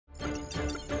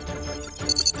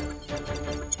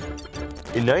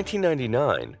In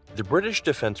 1999, the British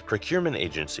Defence Procurement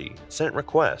Agency sent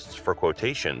requests for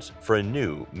quotations for a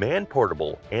new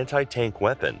man-portable anti-tank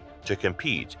weapon to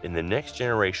compete in the Next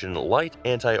Generation Light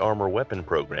Anti-Armour Weapon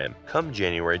program come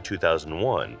January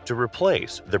 2001 to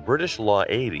replace the British Law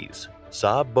 80s.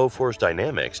 Saab Bofors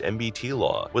Dynamics MBT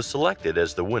LAW was selected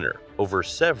as the winner over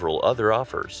several other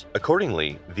offers.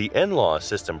 Accordingly, the NLAW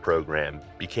system program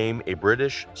became a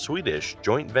British-Swedish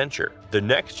joint venture. The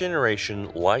Next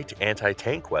Generation Light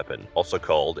Anti-Tank Weapon, also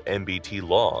called MBT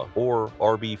LAW or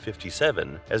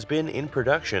RB57, has been in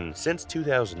production since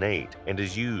 2008 and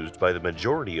is used by the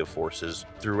majority of forces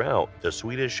throughout the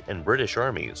Swedish and British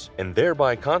armies, and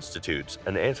thereby constitutes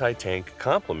an anti-tank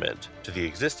complement to the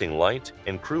existing light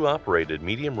and crew-operated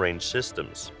medium-range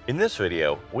systems. In this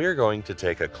video, we are going to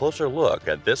take a closer look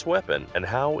at this weapon and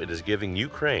how it is giving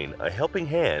Ukraine a helping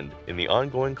hand in the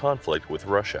ongoing conflict with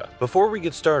Russia. Before we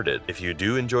get started, if you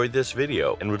do enjoy this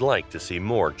video and would like to see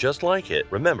more just like it,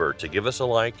 remember to give us a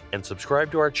like and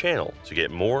subscribe to our channel to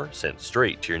get more sent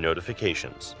straight to your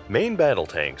notifications. Main battle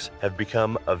tanks have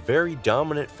become a very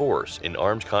dominant force in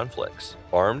armed conflicts.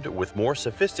 Armed with more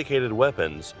sophisticated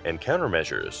weapons and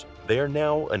countermeasures, they are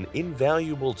now an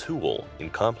invaluable tool in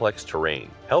complex terrain,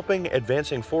 helping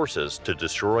advancing forces to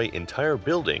destroy entire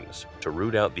buildings to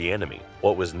root out the enemy.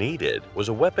 What was needed was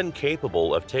a weapon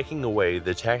capable of taking away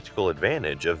the tactical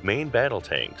advantage of main battle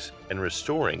tanks and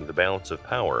restoring the balance of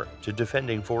power to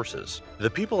defending forces. The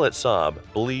people at Saab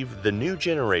believe the new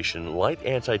generation light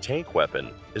anti-tank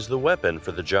weapon is the weapon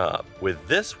for the job. With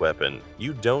this weapon,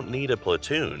 you don't need a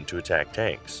platoon to attack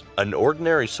tanks. An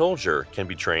ordinary soldier can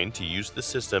be trained to use the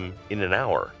system in an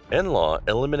hour. NLAW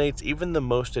eliminates even the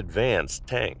most advanced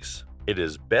tanks. It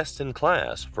is best in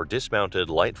class for dismounted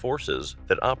light forces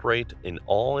that operate in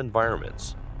all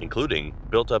environments, including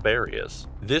built-up areas.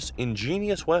 This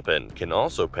ingenious weapon can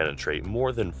also penetrate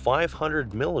more than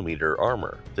 500mm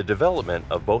armor. The development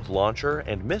of both launcher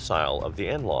and missile of the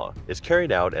NLAW is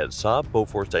carried out at Saab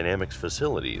Bofors Dynamics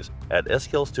facilities at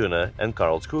Eskilstuna and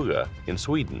Karlskoga in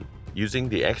Sweden, using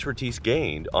the expertise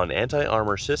gained on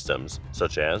anti-armor systems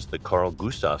such as the Carl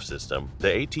Gustaf system,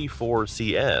 the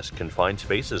AT-4CS confined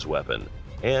spaces weapon,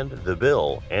 and the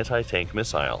Bill anti-tank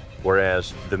missile,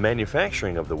 whereas the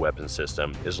manufacturing of the weapon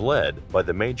system is led by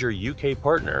the major UK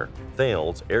partner,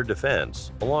 Thales Air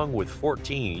Defence, along with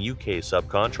 14 UK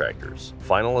subcontractors.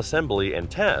 Final assembly and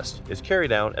test is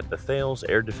carried out at the Thales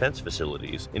Air Defence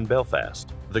facilities in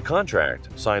Belfast. The contract,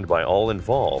 signed by all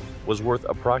involved, was worth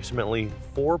approximately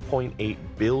 4.8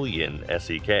 billion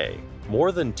SEK.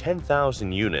 More than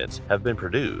 10,000 units have been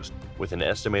produced, with an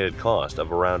estimated cost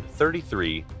of around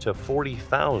 33 to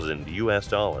 40,000 US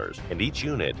dollars, and each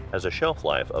unit has a shelf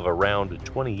life of around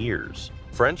 20 years.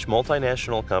 French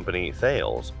multinational company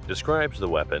Thales describes the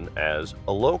weapon as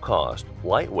a low-cost,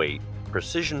 lightweight,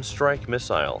 precision strike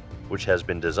missile which has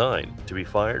been designed to be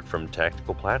fired from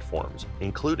tactical platforms,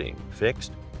 including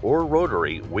fixed or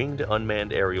rotary winged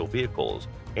unmanned aerial vehicles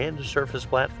and surface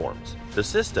platforms. The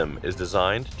system is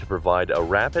designed to provide a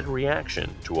rapid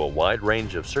reaction to a wide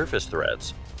range of surface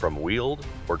threats, from wheeled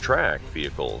or tracked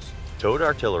vehicles, towed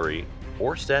artillery,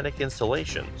 or static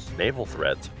installations, naval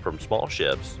threats from small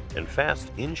ships, and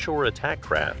fast inshore attack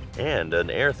craft, and an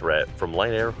air threat from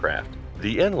light aircraft.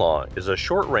 The NLAW is a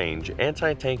short-range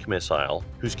anti-tank missile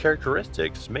whose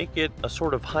characteristics make it a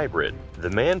sort of hybrid. The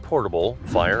man-portable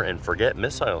fire-and-forget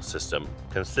missile system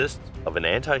consists of an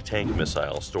anti-tank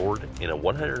missile stored in a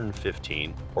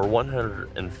 115 or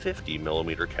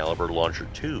 150mm caliber launcher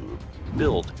tube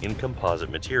built in composite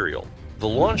material. The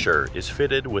launcher is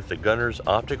fitted with the gunner's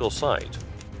optical sight,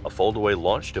 a fold-away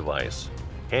launch device,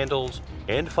 handles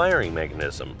and firing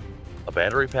mechanism, a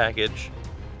battery package,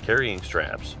 carrying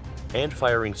straps, and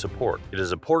firing support. It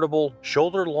is a portable,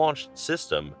 shoulder-launched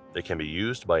system that can be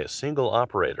used by a single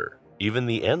operator. Even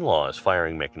the NLAW's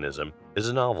firing mechanism is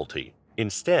a novelty.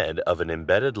 Instead of an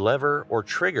embedded lever or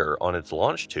trigger on its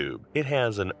launch tube, it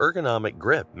has an ergonomic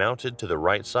grip mounted to the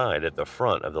right side at the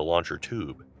front of the launcher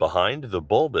tube, behind the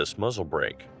bulbous muzzle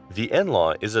brake. The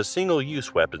NLAW is a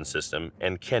single-use weapon system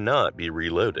and cannot be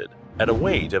reloaded. At a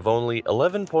weight of only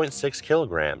 11.6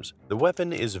 kilograms, the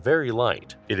weapon is very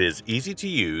light. It is easy to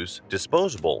use,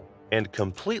 disposable, and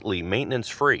completely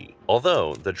maintenance-free,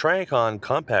 although the Triacon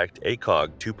Compact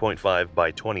ACOG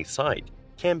 2.5x20 sight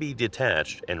can be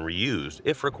detached and reused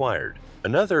if required.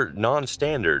 Another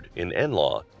non-standard in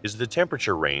NLAW is the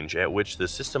temperature range at which the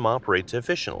system operates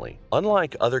efficiently.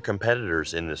 Unlike other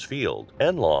competitors in this field,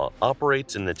 NLAW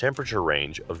operates in the temperature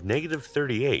range of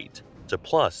 -38 to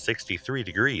 +63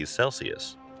 degrees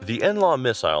Celsius. The NLAW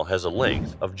missile has a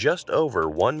length of just over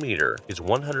 1 meter, is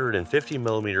 150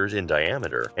 millimeters in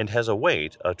diameter, and has a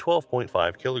weight of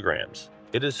 12.5 kilograms.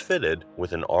 It is fitted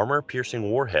with an armor-piercing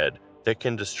warhead that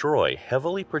can destroy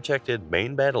heavily protected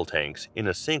main battle tanks in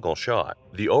a single shot.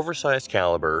 The oversized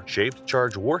caliber shaped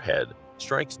charge warhead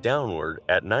strikes downward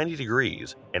at 90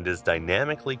 degrees and is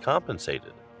dynamically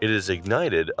compensated. It is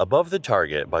ignited above the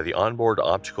target by the onboard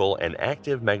optical and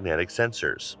active magnetic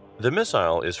sensors. The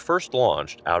missile is first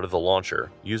launched out of the launcher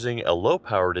using a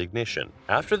low-powered ignition.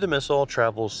 After the missile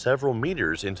travels several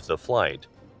meters into the flight,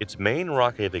 its main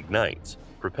rocket ignites,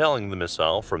 propelling the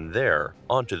missile from there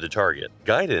onto the target.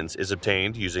 Guidance is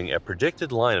obtained using a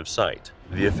predicted line of sight.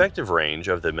 The effective range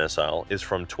of the missile is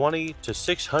from 20 to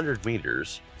 600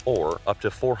 meters, or up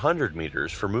to 400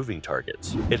 meters for moving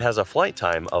targets. It has a flight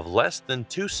time of less than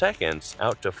 2 seconds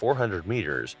out to 400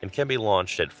 meters and can be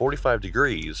launched at 45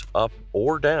 degrees up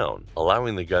or down,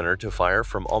 allowing the gunner to fire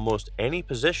from almost any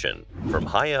position, from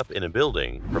high up in a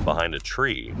building, from behind a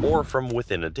tree, or from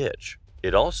within a ditch.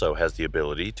 It also has the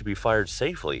ability to be fired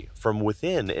safely from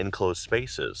within enclosed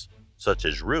spaces, such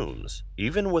as rooms,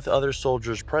 even with other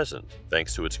soldiers present,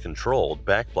 thanks to its controlled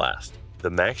backblast. The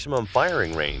maximum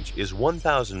firing range is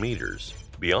 1,000 meters,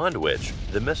 beyond which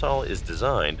the missile is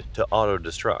designed to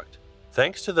auto-destruct.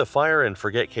 Thanks to the fire and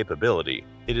forget capability,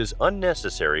 it is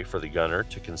unnecessary for the gunner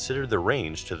to consider the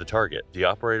range to the target. The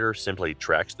operator simply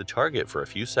tracks the target for a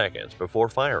few seconds before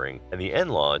firing, and the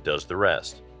NLAW does the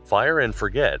rest. Fire and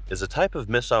forget is a type of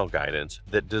missile guidance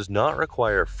that does not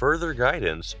require further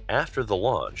guidance after the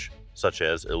launch, such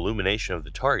as illumination of the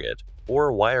target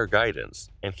or wire guidance,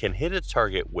 and can hit its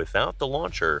target without the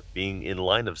launcher being in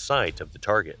line of sight of the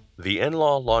target. The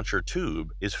NLAW launcher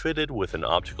tube is fitted with an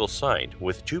optical sight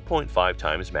with 2.5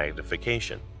 times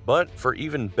magnification. But for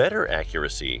even better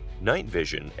accuracy, night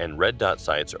vision and red dot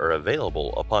sights are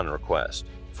available upon request.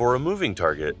 For a moving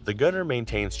target, the gunner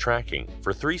maintains tracking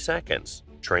for 3 seconds,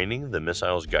 training the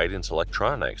missile's guidance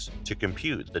electronics to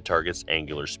compute the target's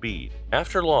angular speed.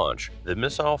 After launch, the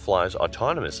missile flies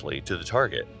autonomously to the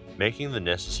target, making the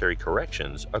necessary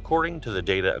corrections according to the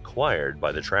data acquired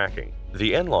by the tracking.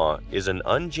 The NLAW is an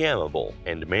unjammable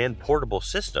and man-portable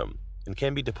system and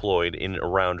can be deployed in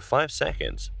around 5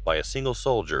 seconds by a single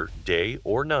soldier, day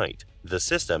or night. The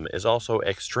system is also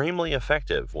extremely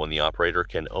effective when the operator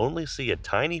can only see a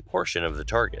tiny portion of the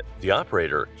target. The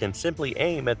operator can simply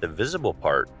aim at the visible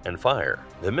part and fire.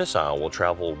 The missile will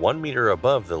travel 1 meter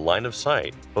above the line of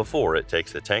sight before it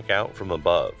takes the tank out from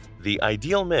above. The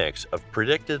ideal mix of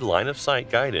predicted line of sight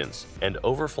guidance and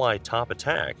overfly top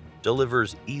attack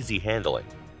delivers easy handling,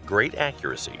 great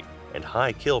accuracy, and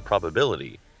high kill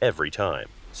probability every time.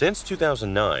 Since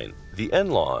 2009, the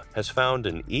NLAW has found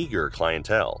an eager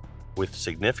clientele, with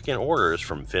significant orders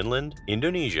from Finland,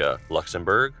 Indonesia,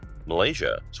 Luxembourg,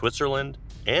 Malaysia, Switzerland,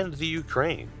 and the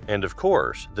Ukraine. And of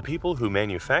course, the people who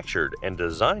manufactured and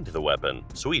designed the weapon,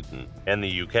 Sweden and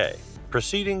the UK.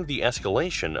 Preceding the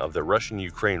escalation of the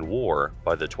Russian-Ukraine war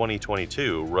by the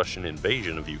 2022 Russian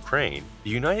invasion of Ukraine, the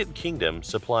United Kingdom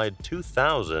supplied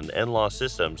 2,000 NLAW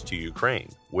systems to Ukraine,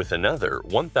 with another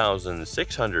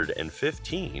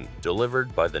 1,615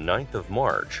 delivered by the 9th of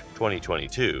March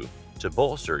 2022 to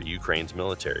bolster Ukraine's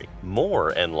military.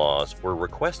 More NLAWs were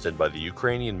requested by the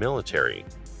Ukrainian military,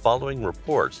 following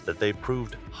reports that they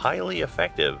proved highly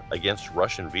effective against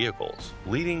Russian vehicles,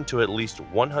 leading to at least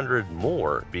 100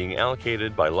 more being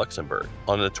allocated by Luxembourg.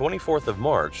 On the 24th of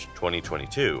March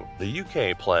 2022, the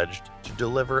UK pledged to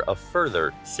deliver a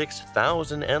further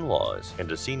 6,000 NLAWs,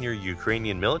 and a senior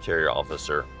Ukrainian military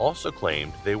officer also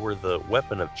claimed they were the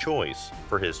weapon of choice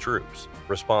for his troops,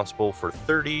 responsible for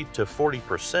 30 to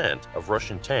 40% of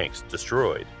Russian tanks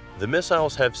destroyed. The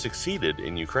missiles have succeeded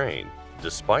in Ukraine,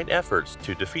 despite efforts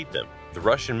to defeat them. The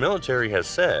Russian military has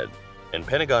said, and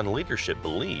Pentagon leadership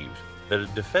believed, that a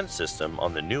defense system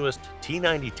on the newest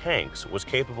T-90 tanks was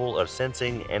capable of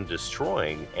sensing and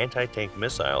destroying anti-tank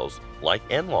missiles like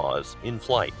NLAWs in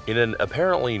flight. In an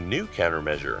apparently new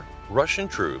countermeasure, Russian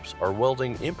troops are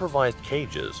welding improvised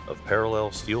cages of parallel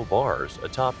steel bars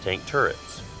atop tank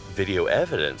turrets. Video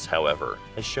evidence, however,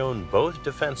 has shown both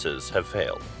defenses have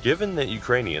failed. Given that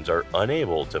Ukrainians are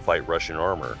unable to fight Russian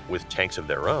armor with tanks of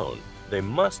their own, they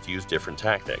must use different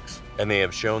tactics, and they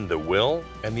have shown the will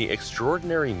and the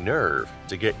extraordinary nerve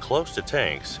to get close to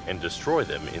tanks and destroy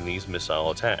them in these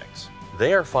missile attacks.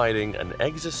 They are fighting an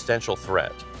existential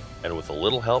threat, and with a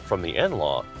little help from the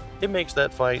NLAW, it makes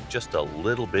that fight just a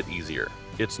little bit easier.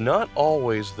 It's not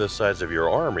always the size of your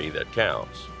army that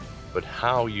counts, but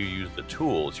how you use the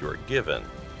tools you are given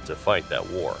to fight that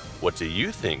war. What do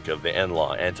you think of the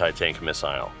NLAW anti-tank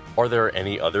missile? Are there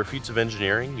any other feats of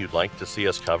engineering you'd like to see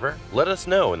us cover? Let us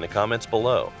know in the comments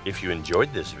below. If you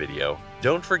enjoyed this video,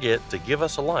 don't forget to give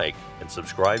us a like and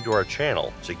subscribe to our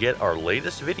channel to get our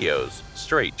latest videos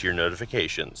straight to your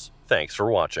notifications. Thanks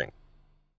for watching.